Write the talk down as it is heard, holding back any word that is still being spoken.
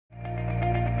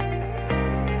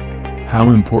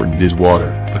How important is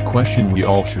water? A question we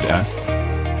all should ask.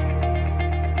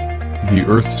 The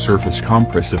Earth's surface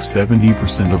consists of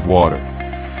 70% of water.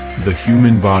 The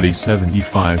human body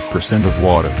 75% of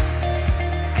water.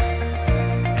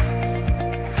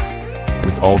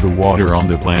 With all the water on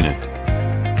the planet,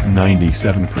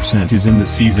 97% is in the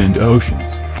seas and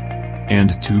oceans, and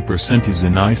 2% is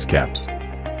in ice caps.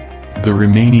 The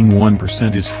remaining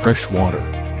 1% is fresh water.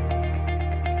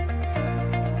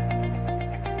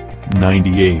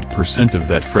 98% of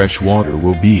that fresh water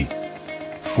will be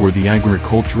for the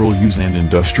agricultural use and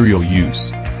industrial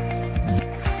use.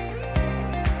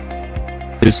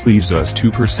 This leaves us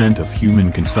 2% of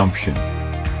human consumption.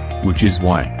 Which is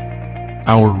why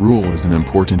our rule is an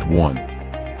important one.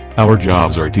 Our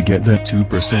jobs are to get that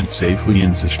 2% safely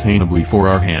and sustainably for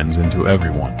our hands and to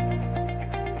everyone.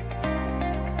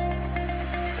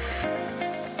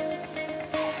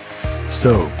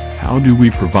 So, how do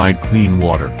we provide clean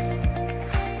water?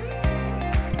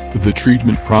 The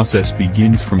treatment process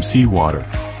begins from seawater,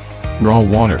 raw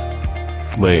water,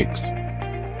 lakes,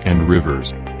 and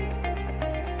rivers.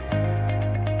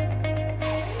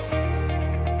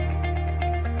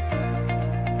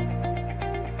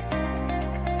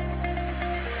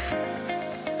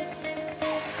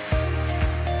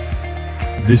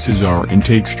 This is our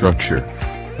intake structure,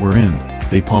 wherein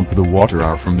they pump the water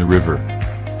out from the river.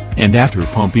 And after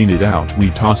pumping it out we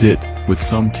toss it, with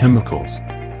some chemicals.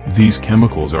 These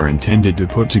chemicals are intended to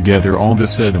put together all the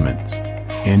sediments,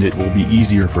 and it will be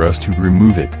easier for us to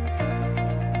remove it.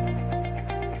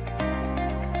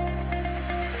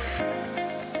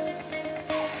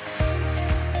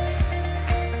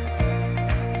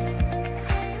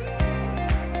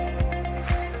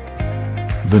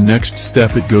 The next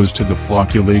step, it goes to the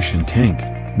flocculation tank,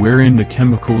 wherein the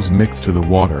chemicals mix to the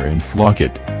water and flock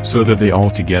it, so that they all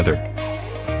together.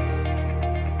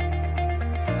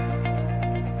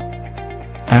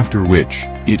 After which,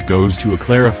 it goes to a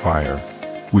clarifier,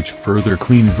 which further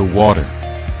cleans the water.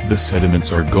 The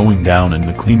sediments are going down and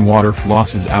the clean water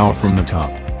flosses out from the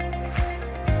top.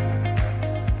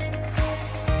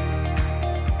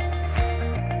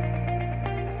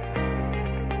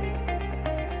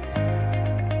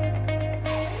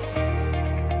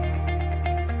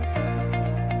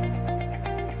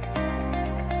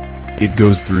 It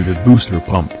goes through the booster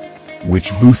pump,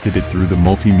 which boosted it through the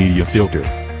multimedia filter,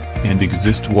 and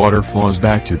exist water flows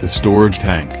back to the storage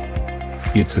tank.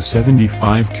 It's a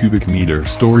 75 cubic meter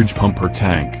storage pump per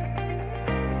tank.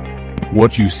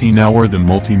 What you see now are the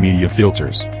multimedia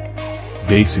filters.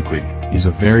 Basically, is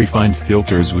a very fine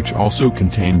filters which also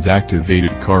contains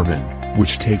activated carbon,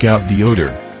 which take out the odor,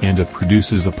 and it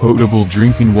produces a potable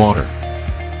drinking water.